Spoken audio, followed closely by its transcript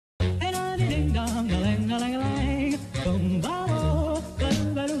ding dong, a lang, a lang, a lang. Boom, ba-oh,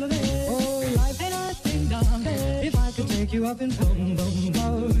 oh, life ain't a ding dong. If I could take you up in boom, boom,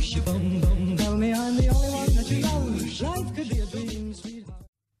 boosh, boom, boom, tell me I'm the only one that you love. Life could be a dream, sweetheart.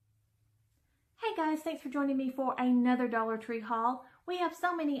 Hey guys, thanks for joining me for another Dollar Tree haul. We have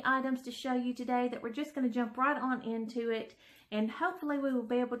so many items to show you today that we're just going to jump right on into it, and hopefully we will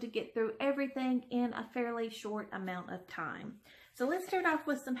be able to get through everything in a fairly short amount of time. So let's start off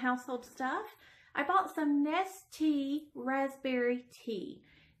with some household stuff. I bought some Nestea raspberry tea.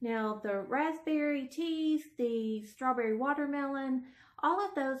 Now the raspberry teas, the strawberry watermelon, all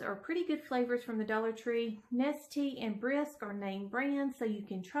of those are pretty good flavors from the Dollar Tree. Nestea and Brisk are name brands, so you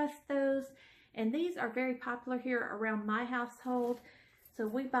can trust those. And these are very popular here around my household, so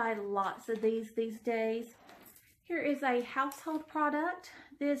we buy lots of these days. Here is a household product.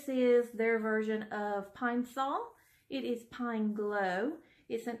 This is their version of Pine Sol. It is Pine Glow.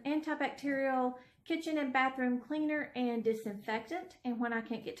 It's an antibacterial kitchen and bathroom cleaner and disinfectant. And when I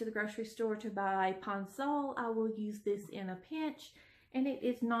can't get to the grocery store to buy Pine Sol, I will use this in a pinch, and it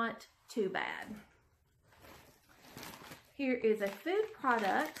is not too bad. Here is a food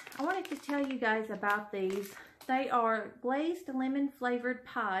product. I wanted to tell you guys about these. They are glazed lemon flavored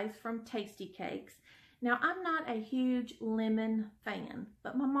pies from Tastykakes. Now, I'm not a huge lemon fan,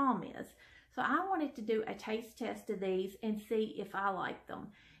 but my mom is. So I wanted to do a taste test of these and see if I like them.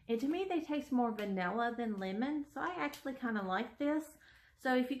 And to me, they taste more vanilla than lemon, so I actually kind of like this.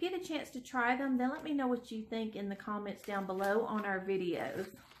 So if you get a chance to try them, then let me know what you think in the comments down below on our videos.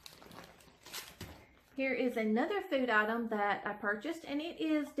 Here is another food item that I purchased, and it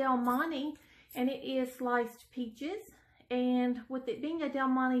is Del Monte, and it is sliced peaches. And with it being a Del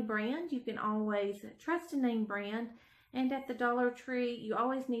Monte brand, you can always trust a name brand. And at the Dollar Tree, you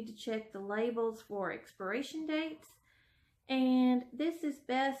always need to check the labels for expiration dates. And this is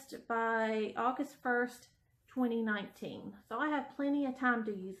best by August 1st, 2019. So I have plenty of time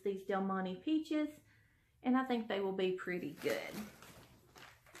to use these Del Monte peaches, and I think they will be pretty good.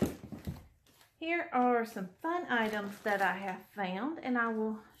 Here are some fun items that I have found, and I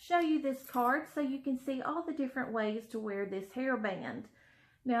will show you this card so you can see all the different ways to wear this hairband.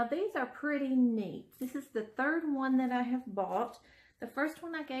 Now these are pretty neat. This is the third one that I have bought. The first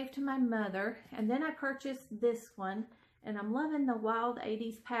one I gave to my mother, and then I purchased this one, and I'm loving the wild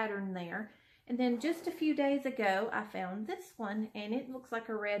 80s pattern there. And then just a few days ago I found this one, and it looks like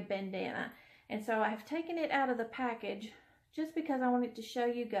a red bandana. And so I have taken it out of the package just because I wanted to show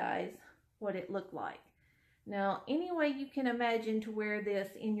you guys what it looked like. Now, any way you can imagine to wear this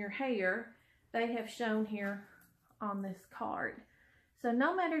in your hair, they have shown here on this card. So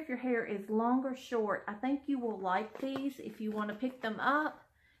no matter if your hair is long or short, I think you will like these. If you want to pick them up,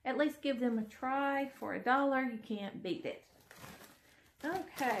 at least give them a try. For $1, you can't beat it.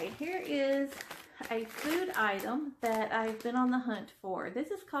 Okay, here is a food item that I've been on the hunt for. This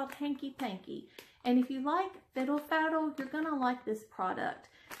is called Hanky Panky. And if you like Fiddle Faddle, you're gonna like this product.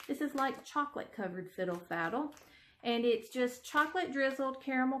 This is like chocolate covered Fiddle Faddle, and it's just chocolate drizzled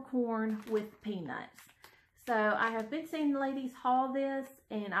caramel corn with peanuts. So I have been seeing the ladies haul this,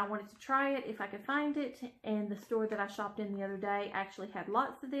 and I wanted to try it if I could find it, and the store that I shopped in the other day actually had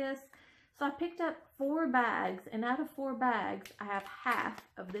lots of this. So I picked up 4 bags, and out of 4 bags, I have half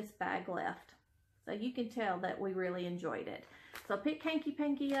of this bag left. So you can tell that we really enjoyed it. So pick Hanky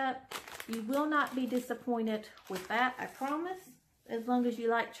Panky up. You will not be disappointed with that, I promise. As long as you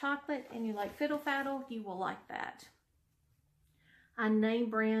like chocolate and you like Fiddle Faddle, you will like that. A name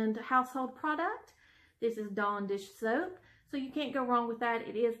brand household product. This is Dawn dish soap. So you can't go wrong with that.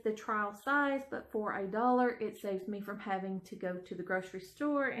 It is the trial size, but for $1, it saves me from having to go to the grocery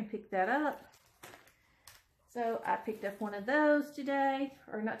store and pick that up. So I picked up one of those today,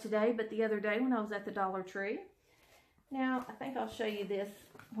 or not today, but the other day when I was at the Dollar Tree. Now, I think I'll show you this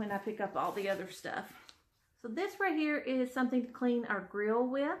when I pick up all the other stuff. So this right here is something to clean our grill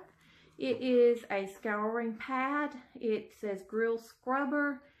with. It is a scouring pad. It says grill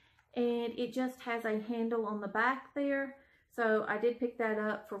scrubber, and it just has a handle on the back there. So I did pick that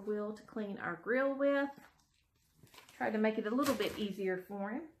up for Will to clean our grill with. Try to make it a little bit easier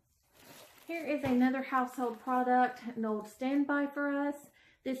for him. Here is another household product, an old standby for us.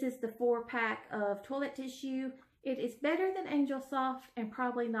 This is the 4-pack of toilet tissue. It is better than Angel Soft and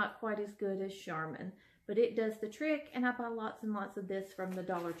probably not quite as good as Charmin, but it does the trick, and I buy lots and lots of this from the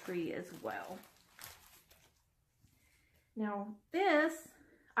Dollar Tree as well. Now this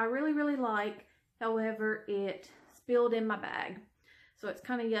I really like, however it spilled in my bag, so it's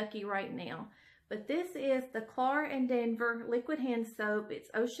kind of yucky right now. But this is the Clar & Denver liquid hand soap. It's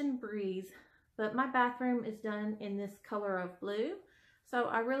Ocean Breeze, but my bathroom is done in this color of blue, So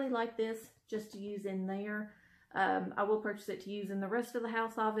I really like this just to use in there. I will purchase it to use in the rest of the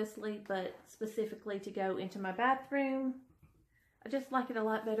house, obviously, but specifically to go into my bathroom. I just like it a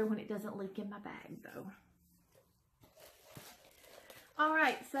lot better when it doesn't leak in my bag, though. All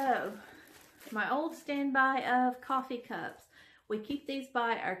right, so my old standby of coffee cups. We keep these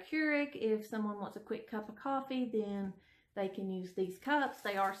by our Keurig. If someone wants a quick cup of coffee, then they can use these cups.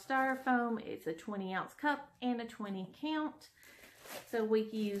 They are styrofoam. It's a 20-ounce cup and a 20 count. So we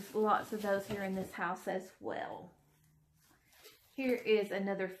use lots of those here in this house as well. Here is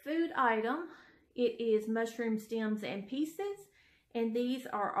another food item. It is mushroom stems and pieces. And these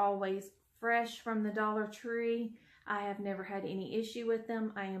are always fresh from the Dollar Tree. I have never had any issue with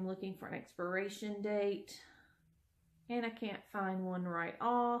them. I am looking for an expiration date. And I can't find one right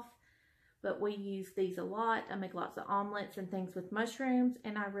off. But we use these a lot. I make lots of omelets and things with mushrooms.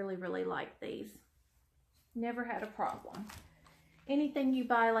 And I really, really like these. Never had a problem. Anything you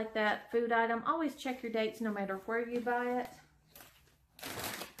buy like that, food item, always check your dates no matter where you buy it.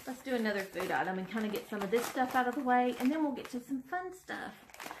 Let's do another food item and kind of get some of this stuff out of the way. And then we'll get to some fun stuff.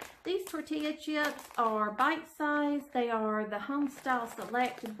 These tortilla chips are bite-sized. They are the Homestyle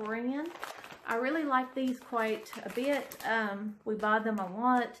Select brand. I really like these quite a bit. We buy them a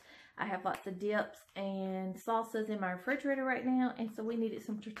lot. I have lots of dips and salsas in my refrigerator right now. And so we needed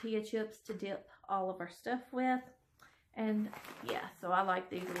some tortilla chips to dip all of our stuff with. And yeah, so I like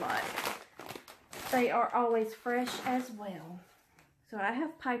these a lot. They are always fresh as well. So I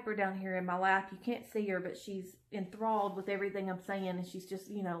have Piper down here in my lap. You can't see her, but she's enthralled with everything I'm saying. And she's just,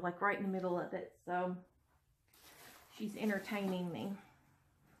 you know, like right in the middle of it. So she's entertaining me.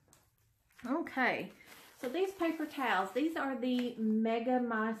 Okay, so these paper towels, these are the Mega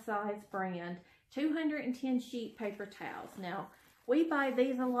My Size brand, 210 sheet paper towels. Now, we buy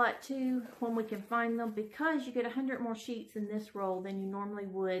these a lot too when we can find them because you get 100 more sheets in this roll than you normally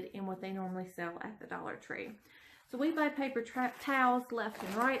would in what they normally sell at the Dollar Tree. So we buy paper towels left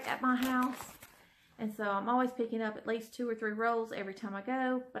and right at my house. And so I'm always picking up at least 2 or 3 rolls every time I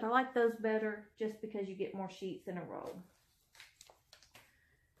go. But I like those better just because you get more sheets in a roll.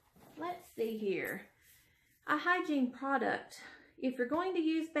 Let's see here. A hygiene product. If you're going to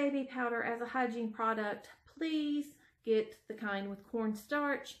use baby powder as a hygiene product, please get the kind with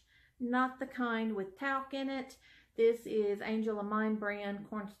cornstarch, not the kind with talc in it. This is Angel of Mine brand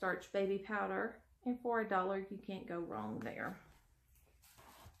cornstarch baby powder. And for $1, you can't go wrong there.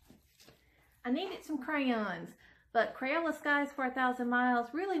 I needed some crayons, but Crayola Skies for 1,000 Miles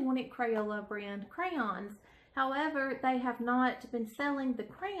really wanted Crayola brand crayons. However, they have not been selling the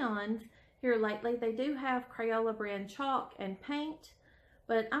crayons here lately. They do have Crayola brand chalk and paint,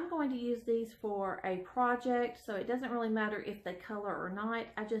 but I'm going to use these for a project, so it doesn't really matter if they color or not.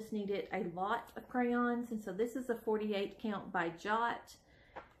 I just needed a lot of crayons, and so this is a 48 count by Jot.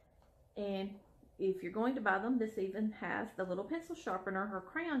 And if you're going to buy them, this even has the little pencil sharpener or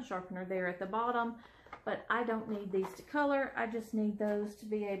crayon sharpener there at the bottom. But I don't need these to color. I just need those to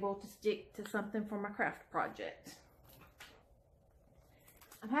be able to stick to something for my craft project.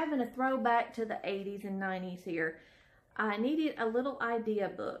 I'm having a throwback to the 80s and 90s here. I needed a little idea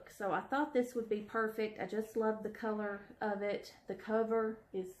book, so I thought this would be perfect. I just love the color of it. The cover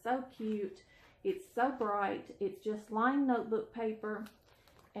is so cute. It's so bright. It's just lined notebook paper.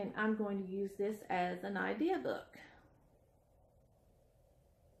 And I'm going to use this as an idea book.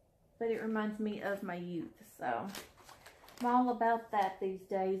 But it reminds me of my youth, so I'm all about that these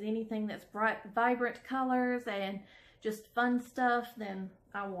days. Anything that's bright, vibrant colors and just fun stuff, then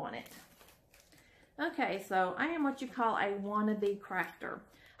I want it. Okay, so I am what you call a wannabe crafter.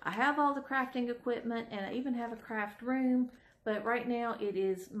 I have all the crafting equipment and I even have a craft room. But right now it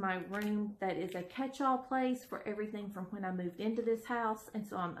is my room that is a catch-all place for everything from when I moved into this house. And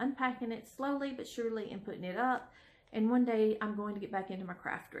so I'm unpacking it slowly but surely and putting it up. And one day I'm going to get back into my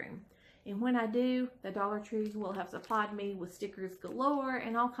craft room. And when I do, the Dollar Tree will have supplied me with stickers galore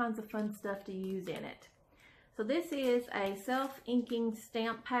and all kinds of fun stuff to use in it. So this is a self-inking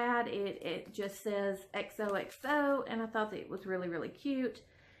stamp pad. It just says XOXO, and I thought that it was really, really cute.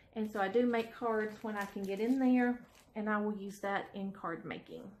 And so I do make cards when I can get in there. And I will use that in card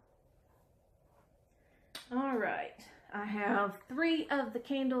making. All right, I have 3 of the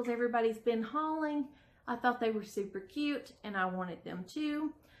candles everybody's been hauling. I thought they were super cute and I wanted them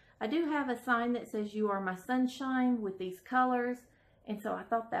too. I do have a sign that says "You Are My Sunshine" with these colors. And so I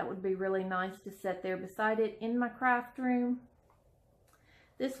thought that would be really nice to set there beside it in my craft room.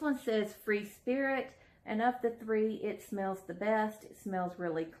 This one says "Free Spirit." And of the 3, it smells the best. It smells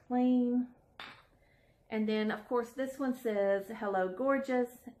really clean. And then, of course, this one says "Hello, Gorgeous,"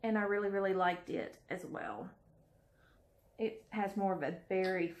 and I really, really liked it as well. It has more of a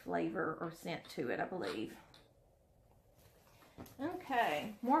berry flavor or scent to it, I believe.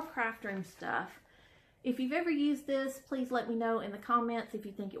 Okay, more craft room stuff. If you've ever used this, please let me know in the comments if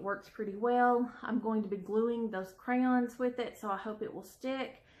you think it works pretty well. I'm going to be gluing those crayons with it, so I hope it will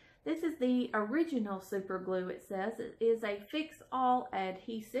stick. This is the original super glue, it says. It is a fix-all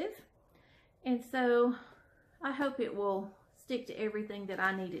adhesive. And so I hope it will stick to everything that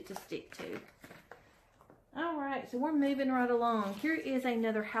I need it to stick to. Alright, so we're moving right along. Here is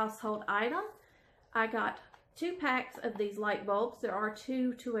another household item. I got 2 packs of these light bulbs. There are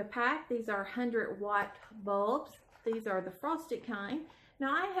 2 to a pack. These are 100-watt bulbs. These are the frosted kind.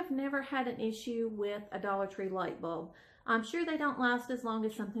 Now, I have never had an issue with a Dollar Tree light bulb. I'm sure they don't last as long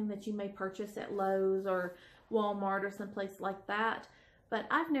as something that you may purchase at Lowe's or Walmart or someplace like that. But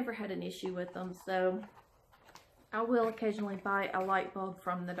I've never had an issue with them, so I will occasionally buy a light bulb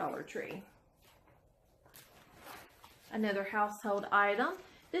from the Dollar Tree. Another household item.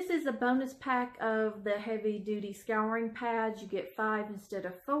 This is a bonus pack of the heavy duty scouring pads. You get 5 instead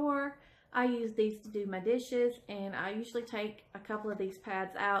of 4. I use these to do my dishes, and I usually take a couple of these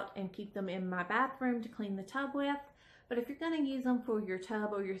pads out and keep them in my bathroom to clean the tub with. But if you're going to use them for your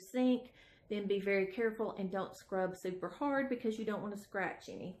tub or your sink, then be very careful and don't scrub super hard because you don't want to scratch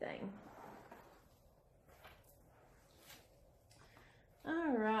anything.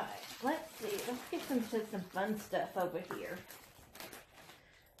 Alright, let's see. Let's get into some fun stuff over here.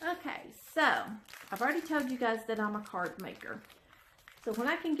 Okay, so I've already told you guys that I'm a card maker. So when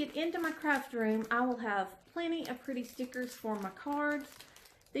I can get into my craft room, I will have plenty of pretty stickers for my cards.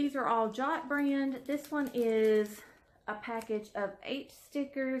 These are all Jot brand. This one is a package of 8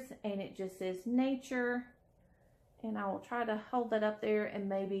 stickers, and it just says nature. And I will try to hold that up there and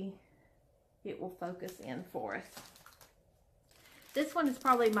maybe it will focus in for us. This one is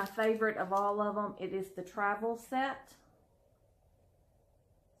probably my favorite of all of them. It is the travel set.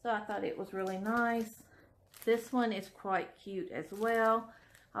 So I thought it was really nice. This one is quite cute as well.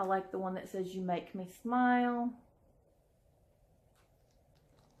 I like the one that says you make me smile.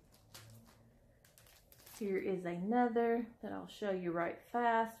 Here is another that I'll show you right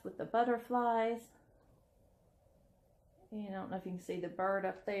fast with the butterflies. And I don't know if you can see the bird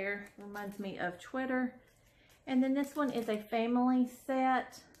up there. It reminds me of Twitter. And then this one is a family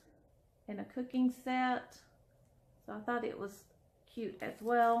set and a cooking set. So I thought it was cute as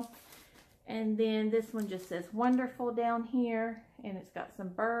well. And then this one just says wonderful down here, and it's got some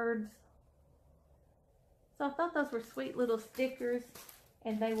birds. So I thought those were sweet little stickers,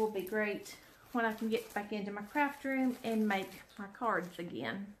 and they will be great when I can get back into my craft room and make my cards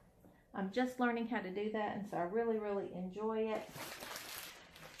again. I'm just learning how to do that, and so I really, really enjoy it.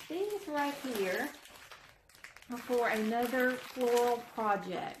 These right here are for another floral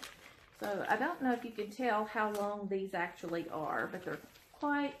project. So I don't know if you can tell how long these actually are, but they're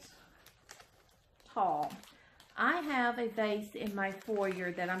quite tall. I have a vase in my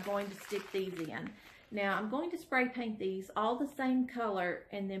foyer that I'm going to stick these in. Now I'm going to spray paint these all the same color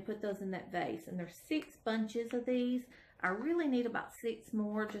and then put those in that vase. And there's 6 bunches of these. I really need about 6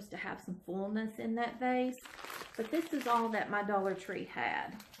 more just to have some fullness in that vase. But this is all that my Dollar Tree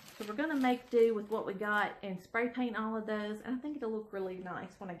had. So we're going to make do with what we got and spray paint all of those. And I think it'll look really nice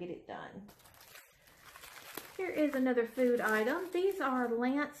when I get it done. Here is another food item. These are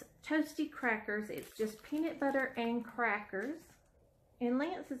Lance Toasty Crackers. It's just peanut butter and crackers. And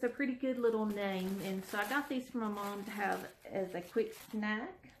Lance is a pretty good little name. And so I got these from my mom to have as a quick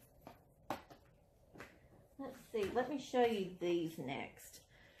snack. Let's see. Let me show you these next.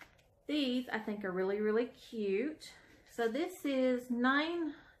 These I think are really, really cute. So this is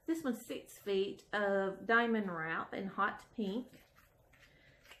this one's 6 feet of diamond wrap in hot pink.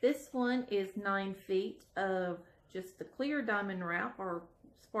 This one is 9 feet of just the clear diamond wrap or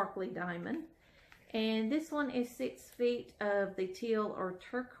sparkly diamond. And this one is 6 feet of the teal or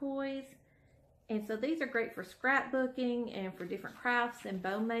turquoise. And so these are great for scrapbooking and for different crafts and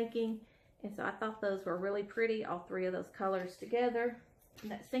bow making. And so I thought those were really pretty, all 3 of those colors together.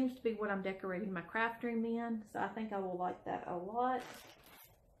 And that seems to be what I'm decorating my craft room in. So I think I will like that a lot.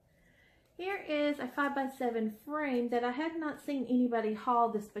 Here is a 5x7 frame that I have not seen anybody haul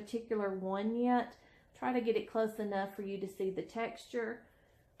this particular one yet. Try to get it close enough for you to see the texture.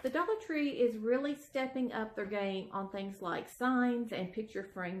 The Dollar Tree is really stepping up their game on things like signs and picture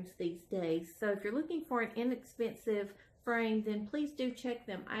frames these days. So if you're looking for an inexpensive frame, then please do check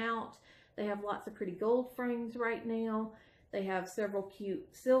them out. They have lots of pretty gold frames right now. They have several cute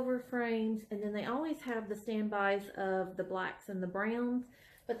silver frames, and then they always have the standbys of the blacks and the browns.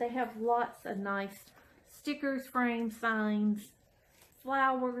 But they have lots of nice stickers, frames, signs,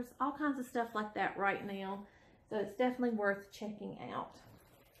 flowers, all kinds of stuff like that right now. So it's definitely worth checking out.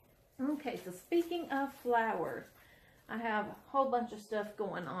 Okay, so speaking of flowers, I have a whole bunch of stuff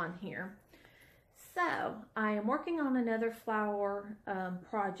going on here. So I am working on another flower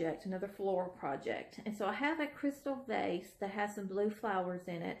project, another floral project. And so I have a crystal vase that has some blue flowers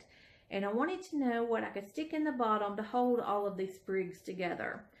in it. And I wanted to know what I could stick in the bottom to hold all of these sprigs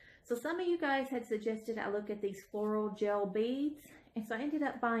together. So some of you guys had suggested I look at these floral gel beads. And so I ended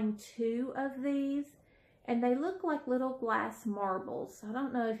up buying 2 of these. And they look like little glass marbles. I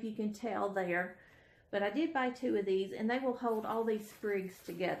don't know if you can tell there. But I did buy 2 of these, and they will hold all these sprigs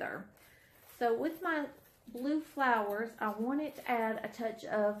together. So with my blue flowers, I wanted to add a touch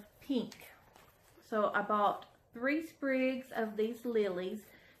of pink. So I bought 3 sprigs of these lilies.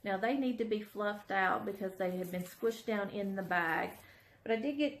 Now they need to be fluffed out because they had been squished down in the bag. But I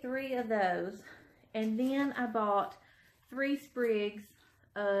did get 3 of those. And then I bought 3 sprigs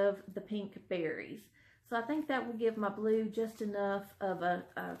of the pink berries. So I think that will give my blue just enough of a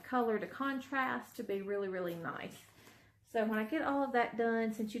color to contrast to be really, really nice. So when I get all of that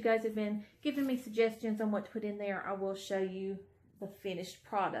done, since you guys have been giving me suggestions on what to put in there, I will show you the finished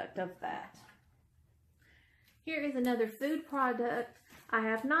product of that. Here is another food product. I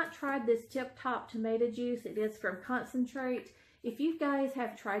have not tried this Tip Top tomato juice. It is from Concentrate. If you guys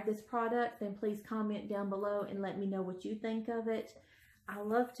have tried this product, then please comment down below and let me know what you think of it. I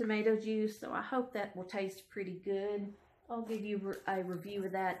love tomato juice, so I hope that will taste pretty good. I'll give you a review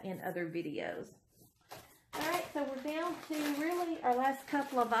of that in other videos. Alright, so we're down to really our last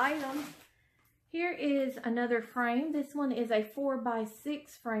couple of items. Here is another frame. This one is a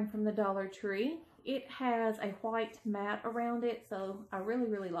 4x6 frame from the Dollar Tree. It has a white mat around it, so I really,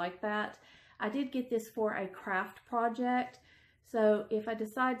 really like that. I did get this for a craft project, so if I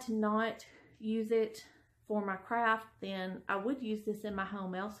decide to not use it for my craft, then I would use this in my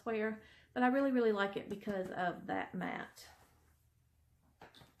home elsewhere, but I really, really like it because of that mat.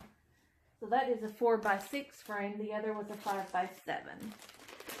 So that is a 4x6 frame. The other was a 5x7.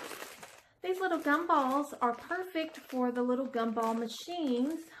 These little gumballs are perfect for the little gumball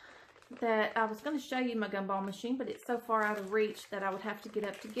machines that I was going to show you my gumball machine, but it's so far out of reach that I would have to get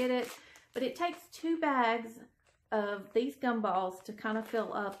up to get it. But it takes 2 bags of these gumballs to kind of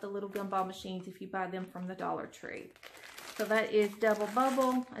fill up the little gumball machines if you buy them from the Dollar Tree. So that is Double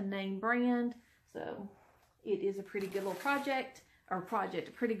Bubble, a name brand. So it is a pretty good little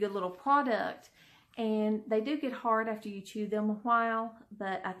a pretty good little product. And they do get hard after you chew them a while,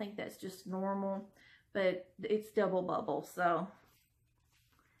 but I think that's just normal. But it's Double Bubble, so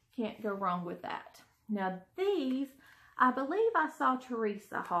can't go wrong with that. Now these, I believe I saw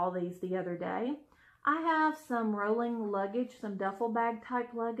Teresa haul these the other day. I have some rolling luggage, some duffel bag type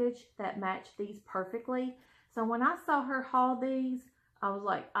luggage that match these perfectly. So when I saw her haul these, I was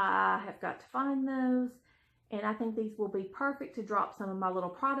like, I have got to find those. And I think these will be perfect to drop some of my little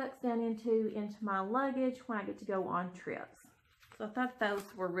products down into my luggage when I get to go on trips. So I thought those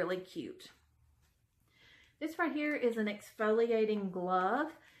were really cute. This right here is an exfoliating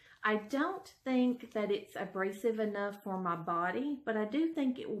glove. I don't think that it's abrasive enough for my body, but I do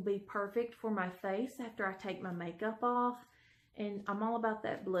think it will be perfect for my face after I take my makeup off. And I'm all about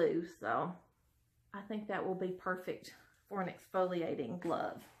that blue, so I think that will be perfect for an exfoliating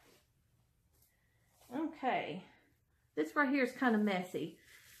glove. Okay, this right here is kind of messy.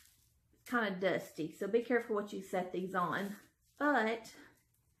 It's kind of dusty, so be careful what you set these on. But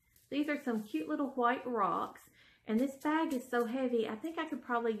these are some cute little white rocks. And this bag is so heavy, I think I could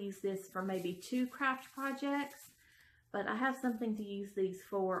probably use this for maybe 2 craft projects. But I have something to use these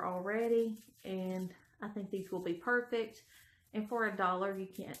for already, and I think these will be perfect. And for $1, you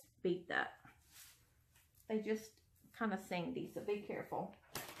can't beat that. They just kind of sandy, so be careful.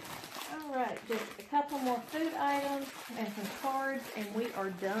 Alright, just a couple more food items and some cards, and we are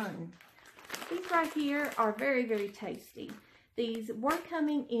done. These right here are very, very tasty. These were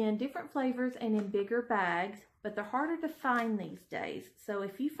coming in different flavors and in bigger bags, but they're harder to find these days. So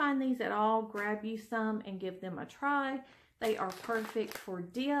if you find these at all, grab you some and give them a try. They are perfect for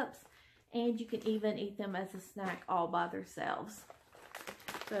dips, and you can even eat them as a snack all by themselves.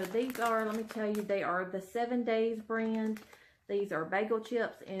 So these are, let me tell you, they are the 7 Days brand. These are bagel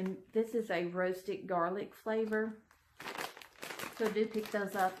chips, and this is a roasted garlic flavor. So do pick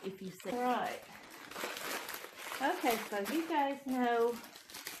those up if you see. All right. Okay, so you guys know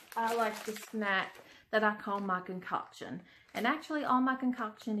I like the snack that I call my concoction. And actually all my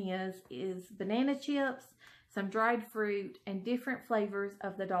concoction is banana chips, some dried fruit, and different flavors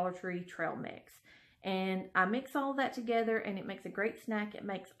of the Dollar Tree trail mix. And I mix all that together and it makes a great snack. It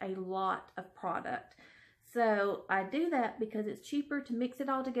makes a lot of product. So I do that because it's cheaper to mix it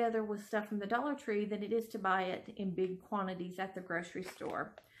all together with stuff from the Dollar Tree than it is to buy it in big quantities at the grocery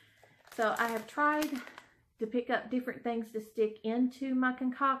store. So I have tried to pick up different things to stick into my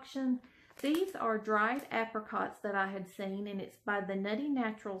concoction. These are dried apricots that I had seen, and it's by the Nutty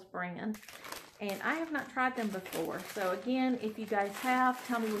Naturals brand. And I have not tried them before. So again, if you guys have,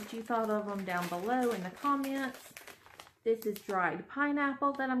 tell me what you thought of them down below in the comments. This is dried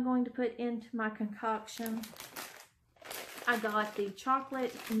pineapple that I'm going to put into my concoction. I got the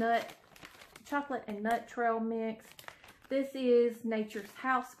chocolate and nut trail mix. This is Nature's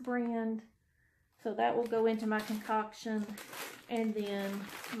House brand. So that will go into my concoction. And then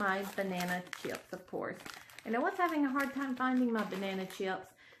my banana chips, of course. And I was having a hard time finding my banana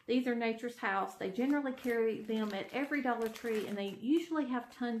chips. These are Nature's House. They generally carry them at every Dollar Tree, and they usually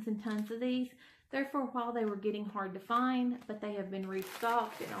have tons and tons of these. There for a while they were getting hard to find, but they have been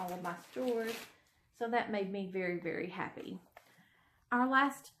restocked in all of my stores. So that made me very, very happy. Our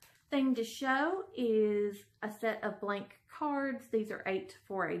last thing to show is a set of blank cards. These are 8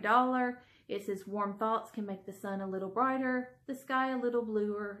 for $1. It says, warm thoughts can make the sun a little brighter, the sky a little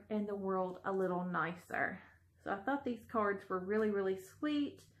bluer, and the world a little nicer. So I thought these cards were really, really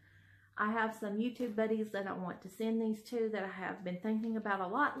sweet. I have some YouTube buddies that I want to send these to that I have been thinking about a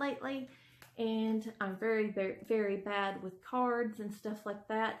lot lately. And I'm very, very, very bad with cards and stuff like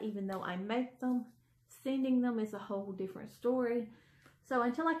that, even though I make them. Sending them is a whole different story. So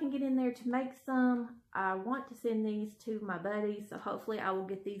until I can get in there to make some, I want to send these to my buddies. So hopefully I will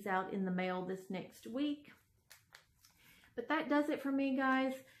get these out in the mail this next week. But that does it for me,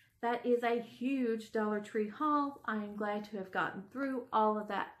 guys. That is a huge Dollar Tree haul. I am glad to have gotten through all of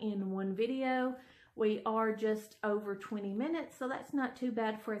that in one video. We are just over 20 minutes, so that's not too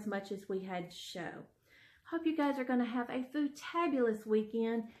bad for as much as we had to show. Hope you guys are going to have a foodtabulous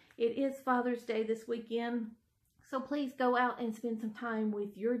weekend. It is Father's Day this weekend, so please go out and spend some time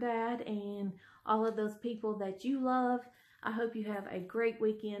with your dad and all of those people that you love. I hope you have a great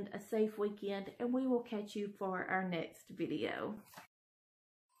weekend, a safe weekend, and we will catch you for our next video.